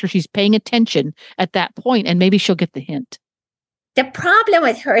TV and make sure she's paying attention at that point, and maybe she'll get the hint. the problem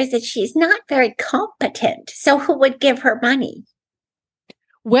with her is that she's not very competent. So who would give her money?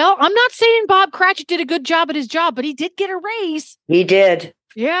 Well, I'm not saying Bob Cratchit did a good job at his job, but he did get a raise. He did.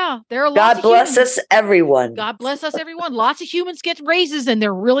 Yeah, there are lots God of bless humans. us, everyone. God bless us, everyone. Lots of humans get raises, and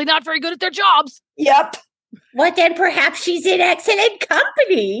they're really not very good at their jobs. Yep. Well, then perhaps she's in excellent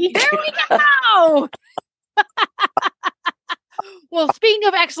company. There we go. Well, speaking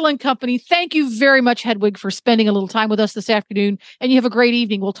of excellent company, thank you very much, Hedwig, for spending a little time with us this afternoon. And you have a great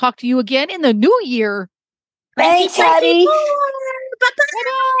evening. We'll talk to you again in the new year. Thanks, Hattie.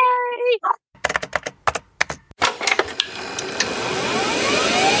 Bye-bye.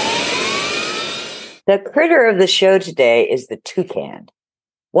 The critter of the show today is the toucan,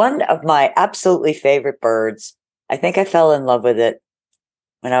 one of my absolutely favorite birds. I think I fell in love with it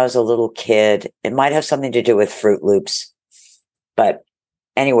when I was a little kid. It might have something to do with Fruit Loops. But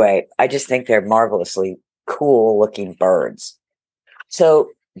anyway, I just think they're marvelously cool looking birds. So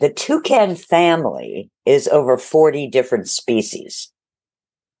the toucan family is over 40 different species,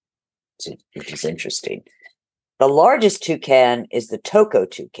 which is interesting. The largest toucan is the Toco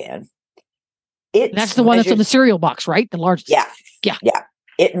toucan. That's the one that's on the cereal box, right? The largest. Yeah. Yeah. Yeah.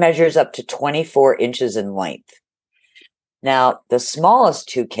 It measures up to 24 inches in length. Now, the smallest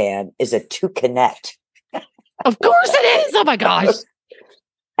toucan is a toucanette. Of course it is. Oh my gosh.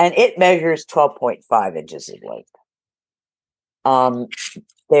 And it measures 12.5 inches in length.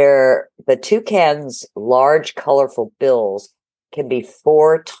 The toucan's large, colorful bills can be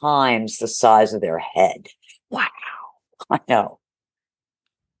 4 times the size of their head. Wow. I know.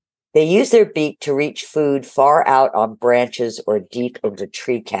 They use their beak to reach food far out on branches or deep into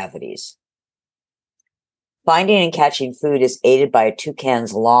tree cavities. Finding and catching food is aided by a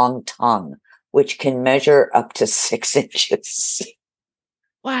toucan's long tongue, which can measure up to 6 inches.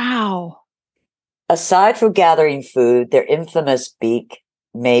 Wow. Aside from gathering food, their infamous beak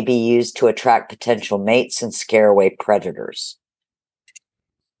may be used to attract potential mates and scare away predators.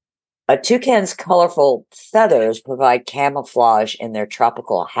 A toucan's colorful feathers provide camouflage in their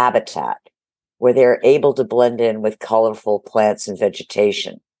tropical habitat, where they are able to blend in with colorful plants and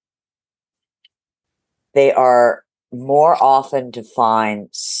vegetation. They are more often to find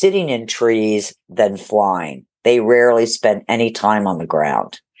sitting in trees than flying. They rarely spend any time on the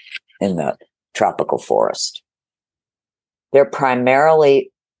ground in the tropical forest. They're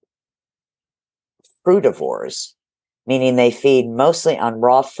primarily frutivores, meaning they feed mostly on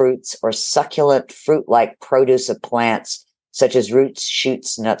raw fruits or succulent fruit-like produce of plants, such as roots,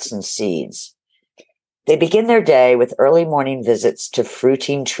 shoots, nuts, and seeds. They begin their day with early morning visits to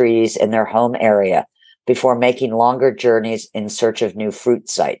fruiting trees in their home area before making longer journeys in search of new fruit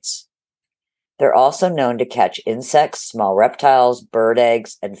sites. They're also known to catch insects, small reptiles, bird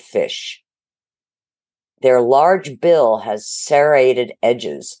eggs, and fish. Their large bill has serrated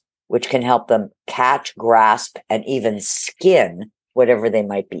edges, which can help them catch, grasp, and even skin whatever they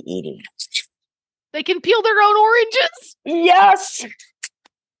might be eating. They can peel their own oranges. Yes!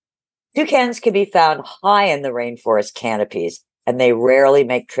 Toucans can be found high in the rainforest canopies, and they rarely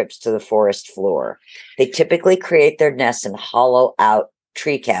make trips to the forest floor. They typically create their nests in hollow-out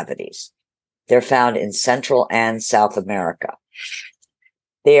tree cavities. They're found in Central and South America.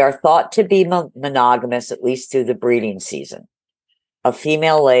 They are thought to be monogamous at least through the breeding season. A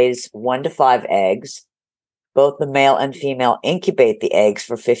female lays 1 to 5 eggs. Both the male and female incubate the eggs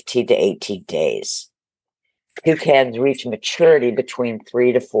for 15 to 18 days. Toucans reach maturity between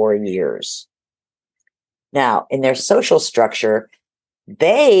 3 to 4 years. Now, in their social structure,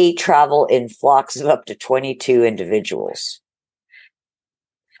 they travel in flocks of up to 22 individuals.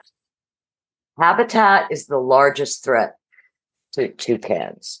 Habitat is the largest threat to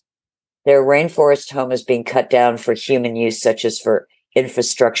toucans. Their rainforest home is being cut down for human use, such as for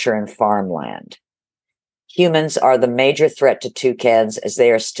infrastructure and farmland. Humans are the major threat to toucans as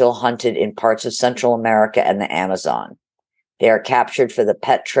they are still hunted in parts of Central America and the Amazon. They are captured for the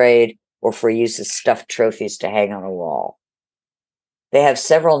pet trade or for use as stuffed trophies to hang on a wall. They have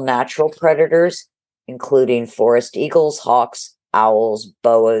several natural predators, including forest eagles, hawks, owls,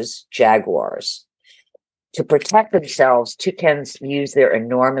 boas, jaguars. To protect themselves, toucans use their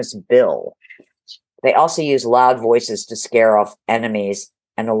enormous bill. They also use loud voices to scare off enemies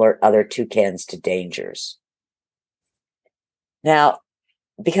and alert other toucans to dangers. Now,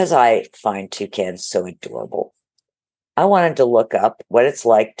 because I find toucans so adorable, I wanted to look up what it's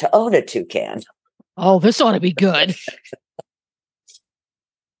like to own a toucan. Oh, this ought to be good.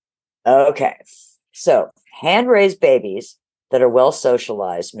 Okay, so hand-raised babies that are well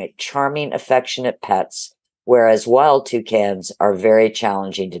socialized make charming, affectionate pets, whereas wild toucans are very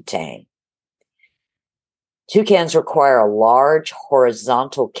challenging to tame. Toucans require a large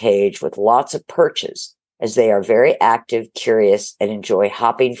horizontal cage with lots of perches, as they are very active, curious, and enjoy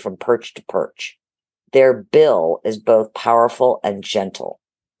hopping from perch to perch. Their bill is both powerful and gentle.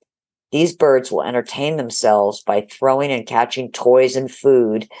 These birds will entertain themselves by throwing and catching toys and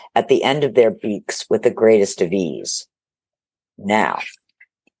food at the end of their beaks with the greatest of ease. Now,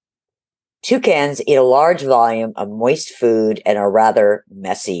 toucans eat a large volume of moist food and are rather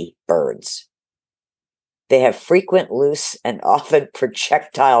messy birds. They have frequent loose and often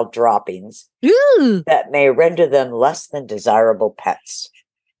projectile droppings that may render them less than desirable pets.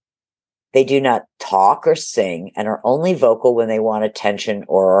 They do not talk or sing and are only vocal when they want attention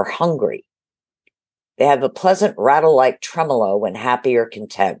or are hungry. They have a pleasant rattle-like tremolo when happy or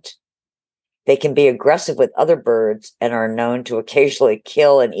content. They can be aggressive with other birds and are known to occasionally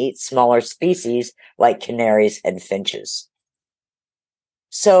kill and eat smaller species like canaries and finches.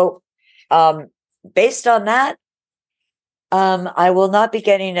 So, based on that, I will not be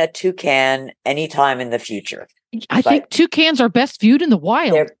getting a toucan anytime in the future. I think toucans are best viewed in the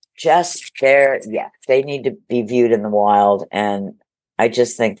wild. They're just there. Yeah, they need to be viewed in the wild. And I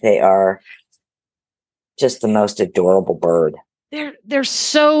just think they are just the most adorable bird. They're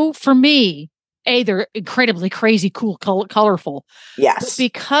so, for me, they're incredibly crazy, cool, colorful. Yes. But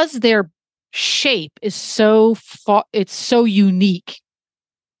because their shape is it's so unique.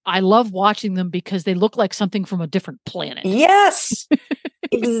 I love watching them because they look like something from a different planet. Yes,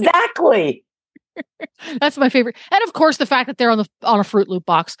 exactly. That's my favorite. And of course, the fact that they're on a Fruit Loop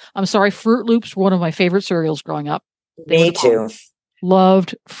box. I'm sorry, Fruit Loops were one of my favorite cereals growing up. Me too.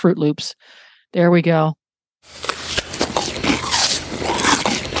 Loved Fruit Loops. There we go.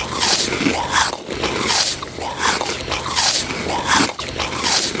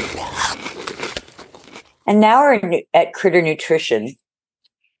 And now we're at Critter Nutrition.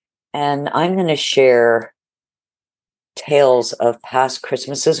 And I'm going to share tales of past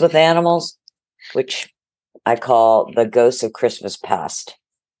Christmases with animals, which I call the Ghosts of Christmas Past.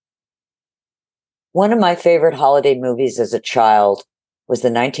 One of my favorite holiday movies as a child was the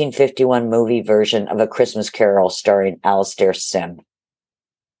 1951 movie version of A Christmas Carol starring Alastair Sim.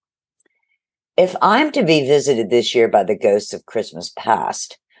 If I'm to be visited this year by the Ghosts of Christmas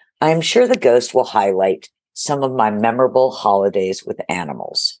Past, I am sure the ghost will highlight some of my memorable holidays with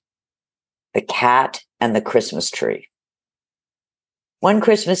animals. The cat and the Christmas tree. One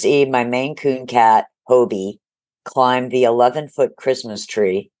Christmas Eve, my Maine Coon cat, Hobie, climbed the 11-foot Christmas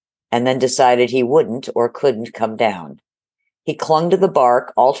tree and then decided he wouldn't or couldn't come down. He clung to the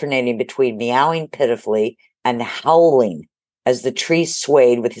bark, alternating between meowing pitifully and howling as the tree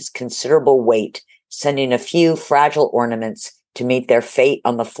swayed with his considerable weight, sending a few fragile ornaments to meet their fate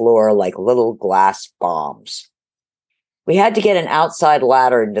on the floor like little glass bombs. We had to get an outside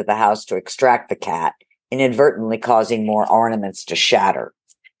ladder into the house to extract the cat, inadvertently causing more ornaments to shatter.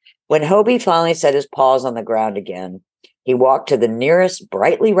 When Hobie finally set his paws on the ground again, he walked to the nearest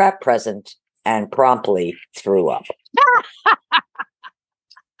brightly wrapped present and promptly threw up.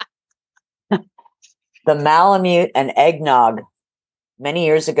 The Malamute and eggnog. Many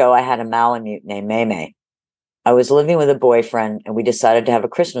years ago, I had a Malamute named Maymay. I was living with a boyfriend, and we decided to have a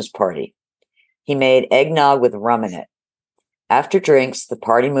Christmas party. He made eggnog with rum in it. After drinks, the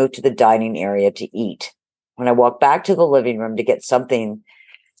party moved to the dining area to eat. When I walked back to the living room to get something,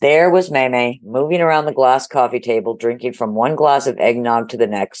 there was Maymay moving around the glass coffee table, drinking from one glass of eggnog to the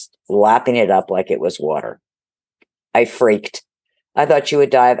next, lapping it up like it was water. I freaked. I thought she would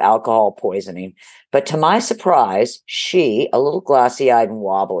die of alcohol poisoning. But to my surprise, she, a little glassy-eyed and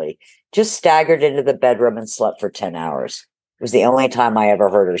wobbly, just staggered into the bedroom and slept for 10 hours. It was the only time I ever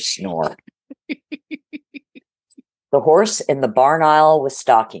heard her snore. The horse in the barn aisle with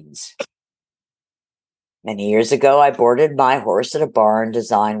stockings. Many years ago, I boarded my horse at a barn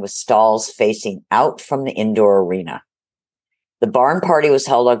designed with stalls facing out from the indoor arena. The barn party was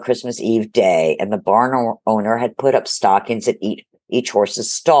held on Christmas Eve day, and the barn owner had put up stockings at each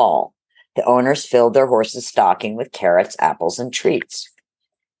horse's stall. The owners filled their horse's stocking with carrots, apples, and treats.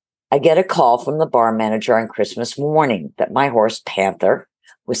 I get a call from the barn manager on Christmas morning that my horse, Panther,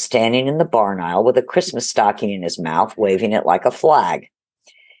 was standing in the barn aisle with a Christmas stocking in his mouth, waving it like a flag.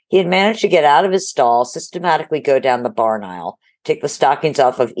 He had managed to get out of his stall, systematically go down the barn aisle, take the stockings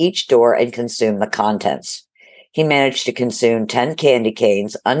off of each door, and consume the contents. He managed to consume 10 candy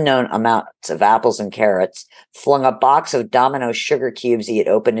canes, unknown amounts of apples and carrots, flung a box of Domino sugar cubes he had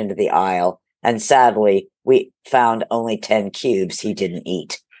opened into the aisle, and sadly, we found only 10 cubes he didn't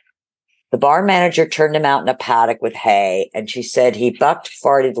eat. The barn manager turned him out in a paddock with hay, and she said he bucked,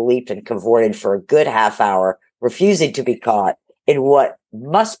 farted, leaped, and cavorted for a good half hour, refusing to be caught in what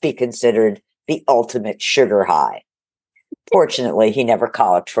must be considered the ultimate sugar high. Fortunately, he never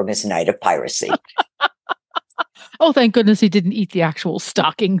colicked from his night of piracy. Oh, thank goodness he didn't eat the actual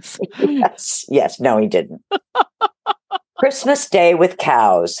stockings. Yes, no, he didn't. Christmas Day with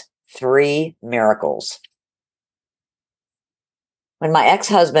cows. 3 miracles. When my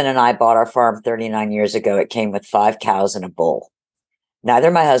ex-husband and I bought our farm 39 years ago, it came with 5 cows and a bull.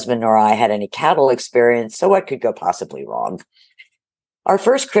 Neither my husband nor I had any cattle experience, so what could go possibly wrong? Our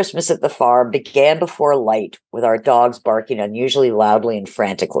first Christmas at the farm began before light, with our dogs barking unusually loudly and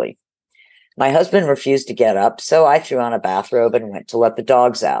frantically. My husband refused to get up, so I threw on a bathrobe and went to let the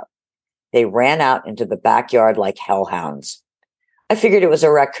dogs out. They ran out into the backyard like hellhounds. I figured it was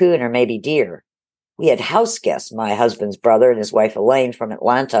a raccoon or maybe deer. We had house guests, my husband's brother and his wife Elaine from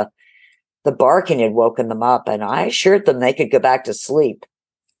Atlanta. The barking had woken them up, and I assured them they could go back to sleep.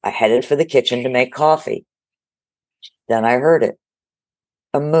 I headed for the kitchen to make coffee. Then I heard it.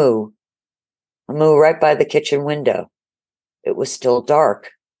 A moo right by the kitchen window. It was still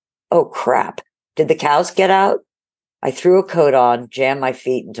dark. Oh, crap. Did the cows get out? I threw a coat on, jammed my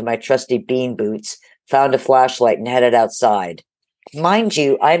feet into my trusty bean boots, found a flashlight, and headed outside. Mind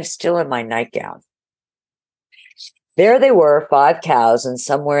you, I'm still in my nightgown. There they were, 5 cows, and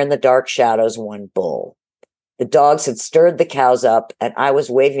somewhere in the dark shadows, 1 bull. The dogs had stirred the cows up, and I was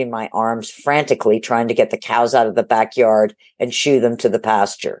waving my arms frantically, trying to get the cows out of the backyard and shoo them to the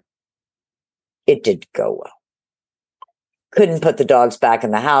pasture. It didn't go well. Couldn't put the dogs back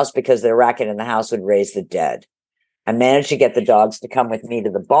in the house because their racket in the house would raise the dead. I managed to get the dogs to come with me to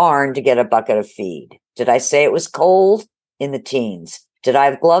the barn to get a bucket of feed. Did I say it was cold? In the teens. Did I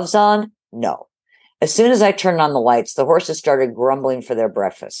have gloves on? No. As soon as I turned on the lights, the horses started grumbling for their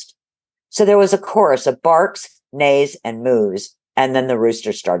breakfast. So there was a chorus of barks, neighs, and moos, and then the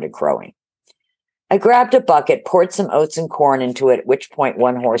rooster started crowing. I grabbed a bucket, poured some oats and corn into it, at which point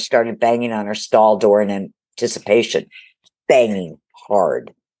one horse started banging on her stall door in anticipation. Banging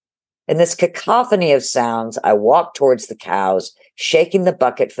hard. In this cacophony of sounds, I walked towards the cows, shaking the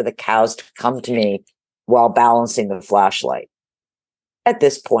bucket for the cows to come to me while balancing the flashlight. At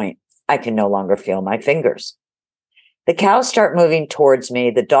this point, I can no longer feel my fingers. The cows start moving towards me.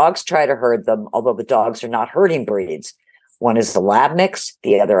 The dogs try to herd them, although the dogs are not herding breeds. One is a lab mix,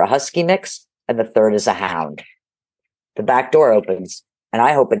 the other a husky mix, and the third is a hound. The back door opens, and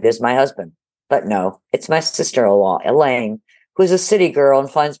I hope it is my husband. But no, it's my sister-in-law, Elaine, who is a city girl and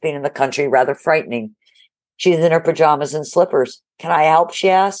finds being in the country rather frightening. She's in her pajamas and slippers. Can I help, she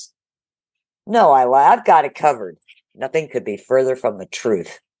asks. No, I lie. I've got it covered. Nothing could be further from the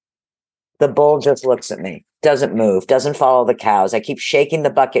truth. The bull just looks at me, doesn't move, doesn't follow the cows. I keep shaking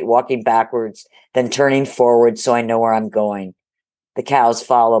the bucket, walking backwards, then turning forward so I know where I'm going. The cows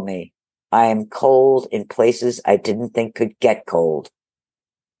follow me. I am cold in places I didn't think could get cold.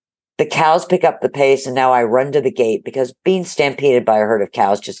 The cows pick up the pace, and now I run to the gate because being stampeded by a herd of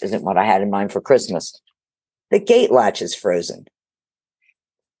cows just isn't what I had in mind for Christmas. The gate latch is frozen.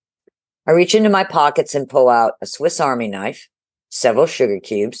 I reach into my pockets and pull out a Swiss Army knife, several sugar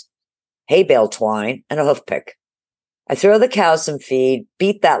cubes, hay bale twine, and a hoof pick. I throw the cows some feed,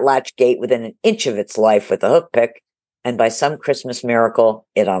 beat that latch gate within an inch of its life with a hoof pick, and by some Christmas miracle,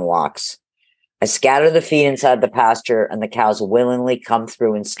 it unlocks. I scatter the feed inside the pasture, and the cows willingly come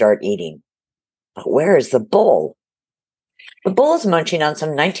through and start eating. But where is the bull? The bull is munching on some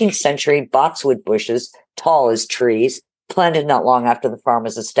 19th century boxwood bushes, tall as trees, planted not long after the farm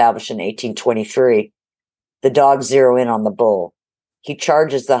was established in 1823. The dogs zero in on the bull. He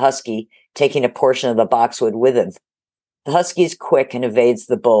charges the husky, taking a portion of the boxwood with him. The husky is quick and evades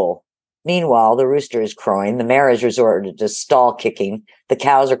the bull. Meanwhile, the rooster is crowing, the mare has resorted to stall kicking, the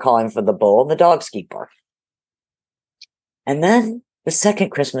cows are calling for the bull, and the dogs keep barking. And then the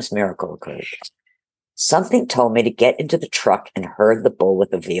second Christmas miracle occurred. Something told me to get into the truck and herd the bull with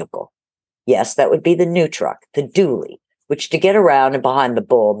the vehicle. Yes, that would be the new truck, the dually, which to get around and behind the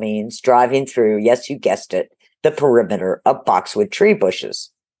bull means driving through, yes, you guessed it, the perimeter of boxwood tree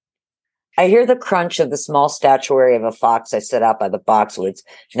bushes. I hear the crunch of the small statuary of a fox I set out by the boxwoods,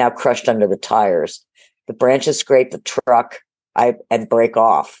 now crushed under the tires. The branches scrape the truck and break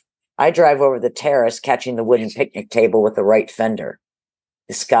off. I drive over the terrace, catching the wooden picnic table with the right fender.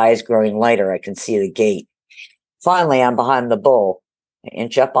 The sky is growing lighter. I can see the gate. Finally, I'm behind the bull. I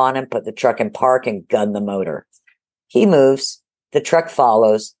inch up on him, put the truck in park, and gun the motor. He moves. The truck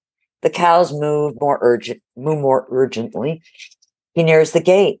follows. The cows move more urgently. He nears the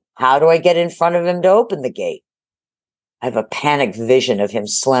gate. How do I get in front of him to open the gate? I have a panicked vision of him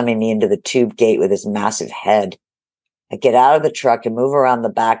slamming me into the tube gate with his massive head. I get out of the truck and move around the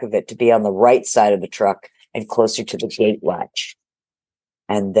back of it to be on the right side of the truck and closer to the gate latch.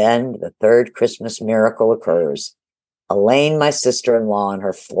 And then the third Christmas miracle occurs. Elaine, my sister-in-law, in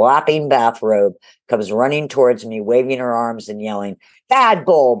her flapping bathrobe, comes running towards me, waving her arms and yelling, "Bad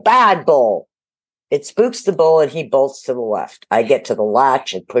bull, bad bull." It spooks the bull and he bolts to the left. I get to the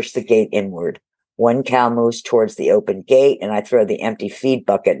latch and push the gate inward. One cow moves towards the open gate and I throw the empty feed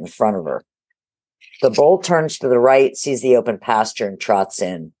bucket in front of her. The bull turns to the right, sees the open pasture and trots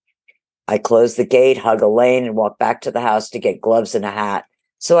in. I close the gate, hug Elaine, and walk back to the house to get gloves and a hat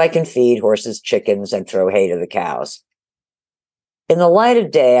so I can feed horses, chickens, and throw hay to the cows. In the light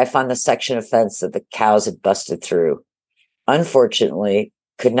of day, I find the section of fence that the cows had busted through. Unfortunately,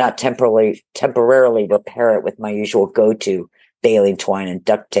 could not temporarily repair it with my usual go-to, baling twine and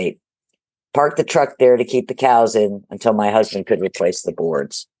duct tape. Parked the truck there to keep the cows in until my husband could replace the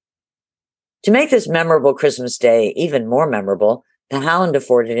boards. To make this memorable Christmas day even more memorable, the hound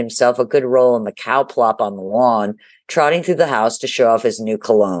afforded himself a good roll in the cow plop on the lawn, trotting through the house to show off his new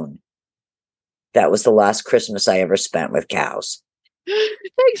cologne. That was the last Christmas I ever spent with cows.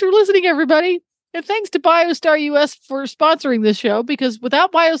 Thanks for listening, everybody. And thanks to BioStar US for sponsoring this show, because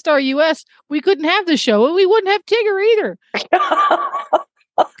without BioStar US, we couldn't have this show and we wouldn't have Tigger either.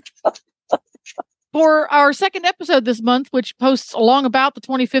 For our second episode this month, which posts along about the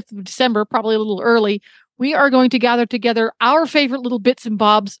 25th of December, probably a little early, we are going to gather together our favorite little bits and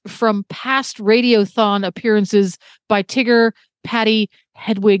bobs from past Radiothon appearances by Tigger, Patty,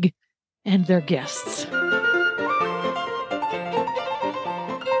 Hedwig, and their guests.